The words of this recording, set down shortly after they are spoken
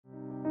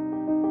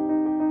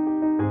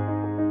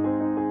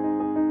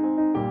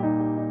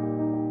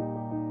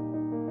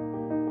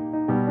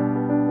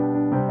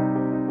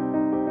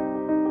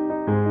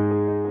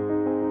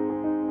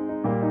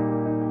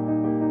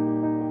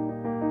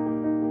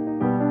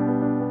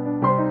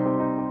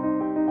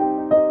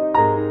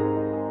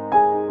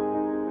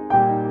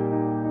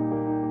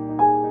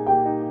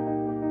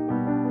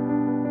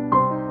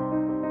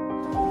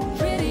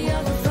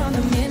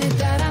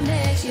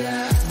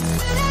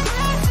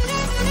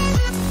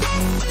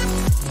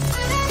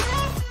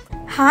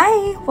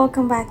Hi!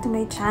 Welcome back to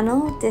my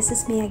channel. This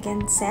is me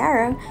again,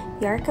 Sarah,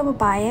 your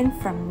kababayan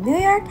from New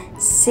York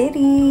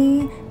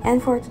City.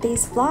 And for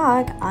today's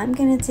vlog, I'm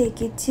gonna take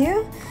you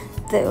to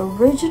the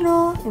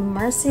original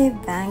Immersive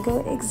Van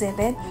Gogh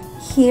exhibit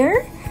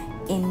here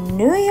in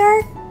New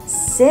York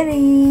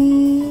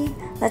City.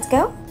 Let's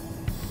go!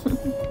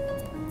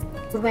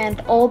 We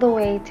went all the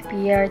way to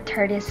Pier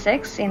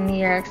 36 in New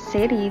York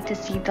City to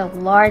see the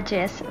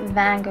largest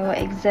Van Gogh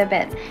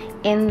exhibit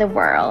in the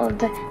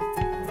world.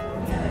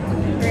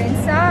 We're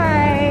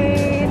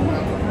inside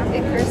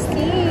with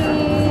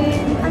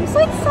Kristine. I'm so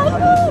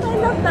excited! I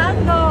love Van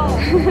Gogh!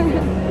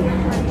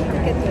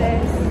 Look at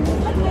this.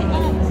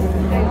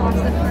 I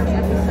watched the first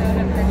episode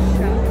of this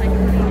show, like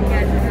to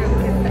get through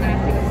because the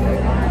acting is so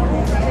bad.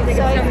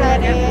 So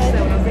excited! I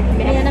was like,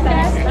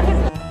 manifest.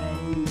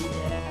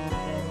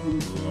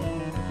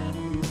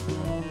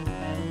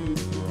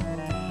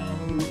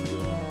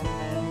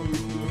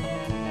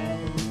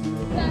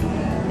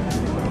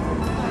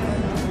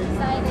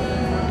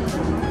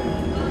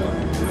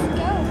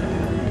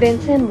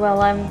 Vincent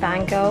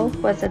van Gogh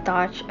was a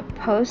Dutch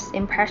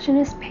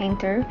post-impressionist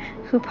painter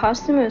who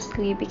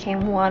posthumously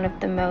became one of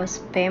the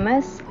most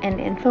famous and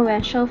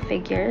influential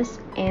figures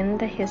in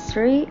the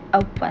history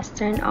of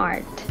Western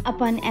art.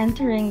 Upon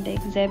entering the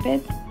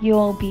exhibit, you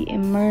will be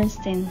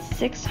immersed in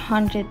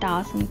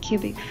 600,000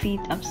 cubic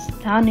feet of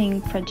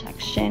stunning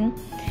projection,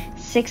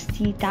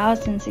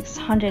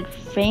 60,600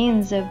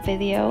 frames of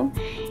video,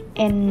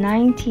 and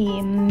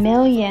 90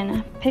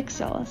 million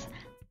pixels.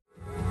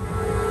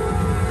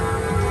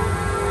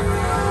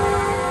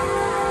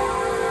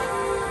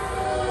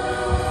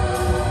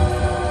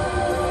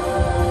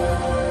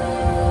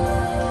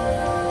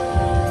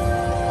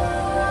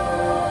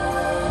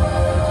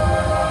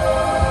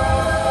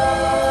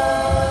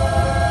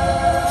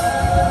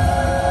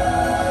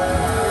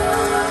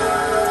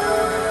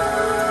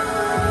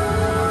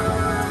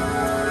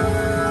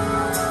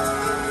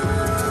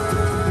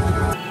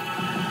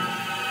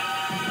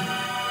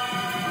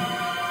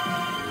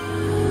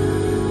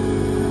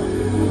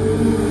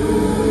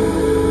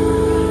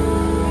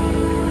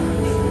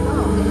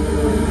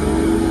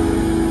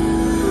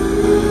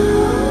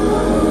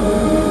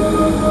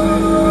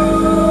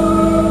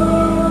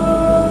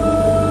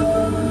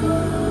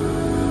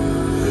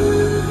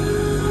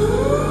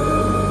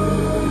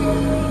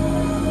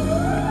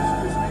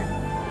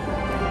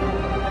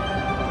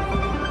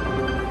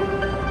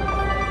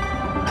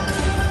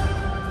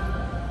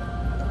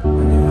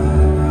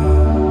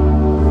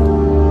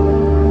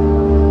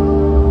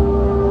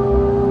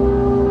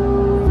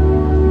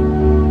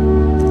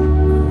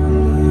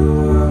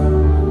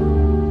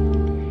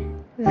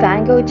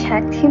 Van Gogh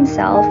checked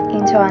himself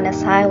into an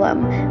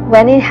asylum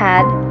when he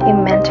had a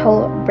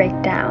mental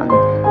breakdown.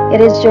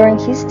 It is during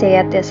his stay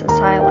at this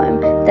asylum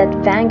that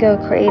Van Gogh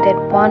created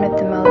one of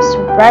the most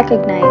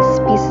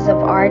recognized pieces of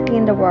art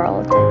in the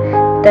world,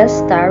 the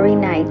Starry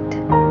Night.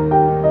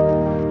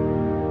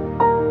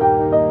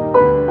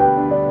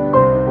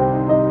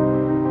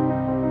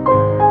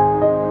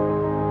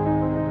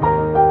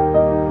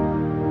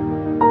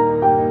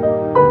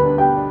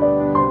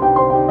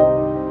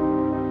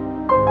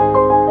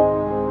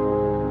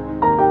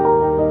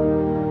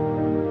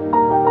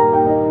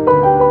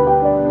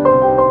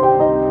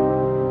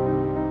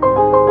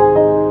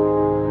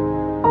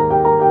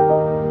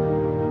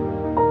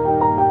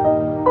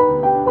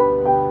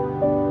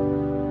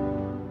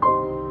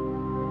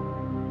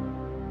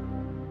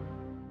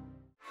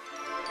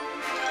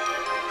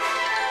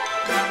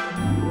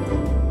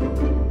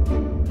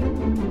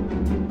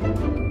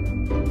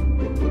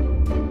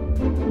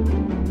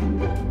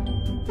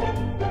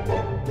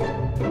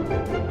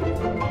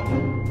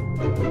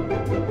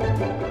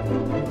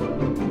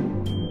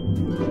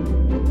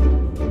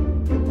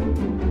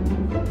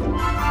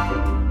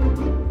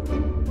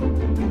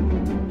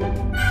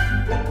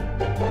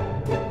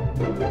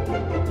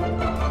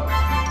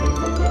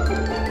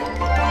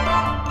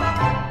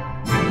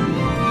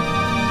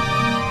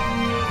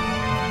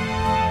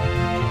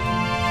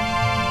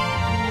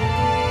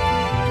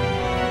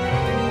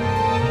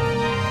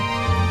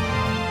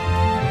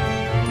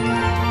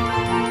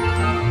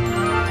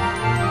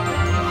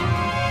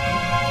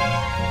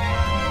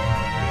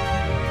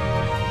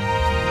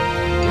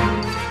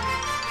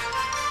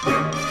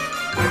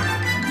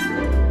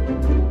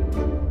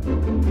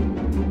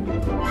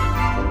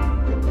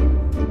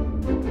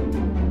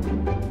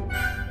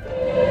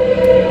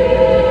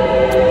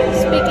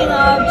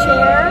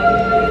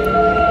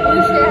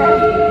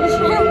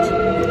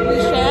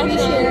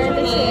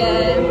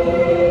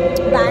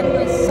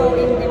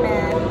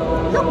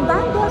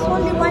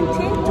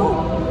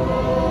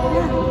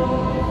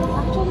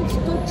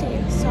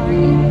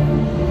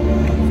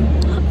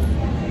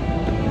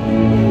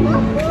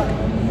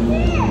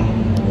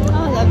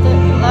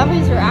 Love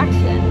his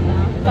reaction.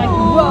 Like,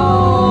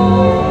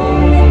 whoa!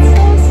 That's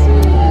so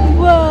sweet.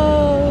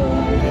 Whoa!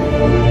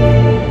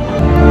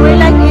 We're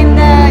like in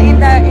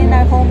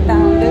our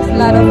hometown. There's a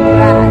lot of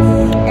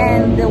grass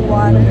and the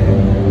water.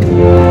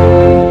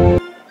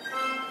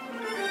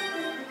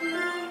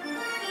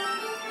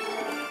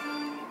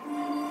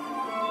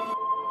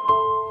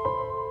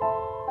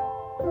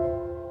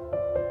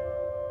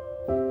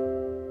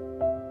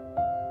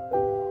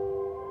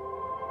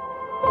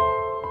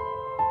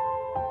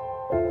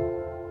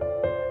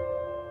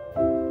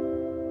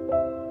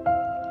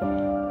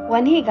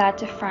 When he got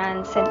to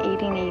France in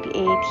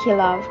 1888, he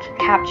loved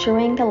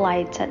capturing the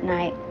lights at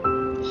night.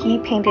 He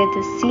painted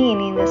the scene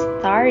in the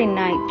Starry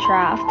Night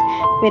draft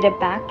with a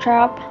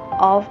backdrop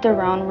of the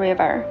Rhone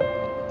River.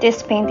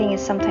 This painting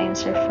is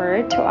sometimes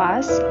referred to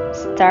as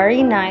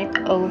Starry Night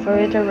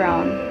over the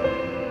Rhone.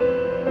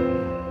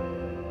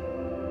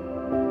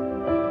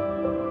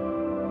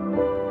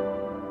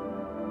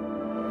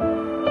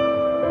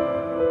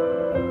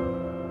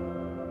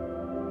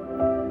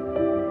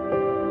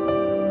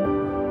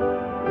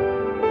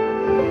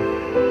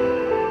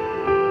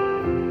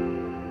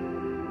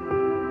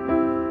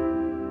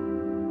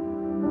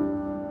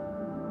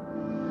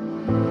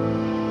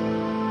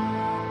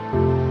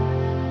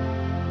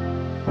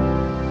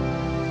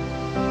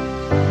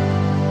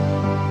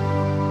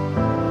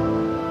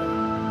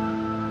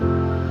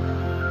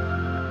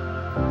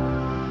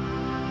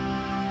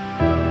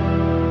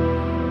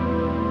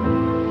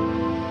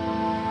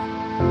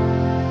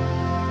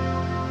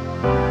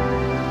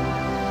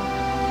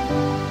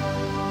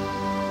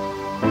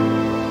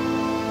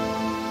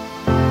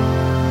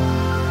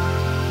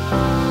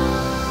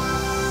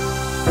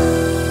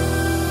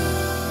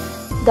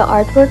 The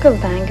artwork of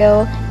Van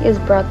Gogh is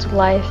brought to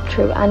life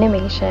through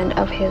animation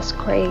of his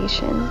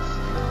creations.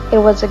 It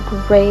was a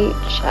great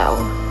show,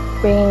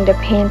 bringing the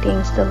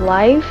paintings to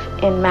life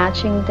and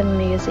matching the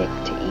music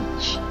to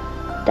each.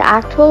 The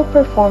actual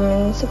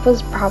performance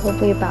was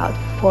probably about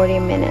 40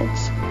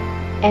 minutes,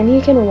 and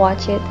you can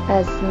watch it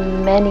as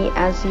many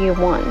as you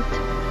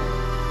want.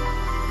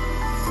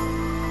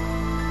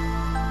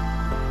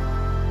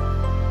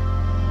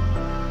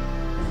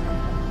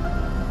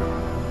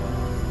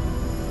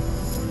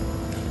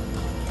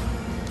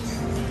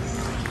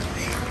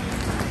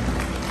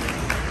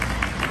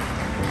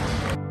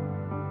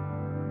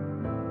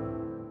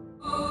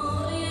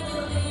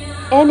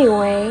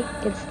 Anyway,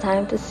 it's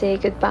time to say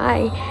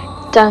goodbye.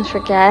 Don't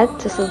forget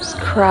to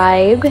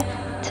subscribe,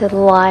 to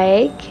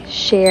like,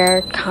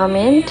 share,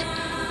 comment,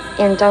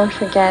 and don't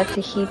forget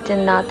to hit the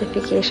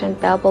notification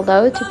bell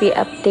below to be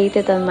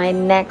updated on my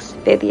next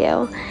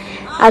video.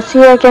 I'll see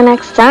you again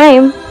next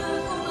time.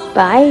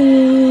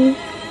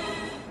 Bye!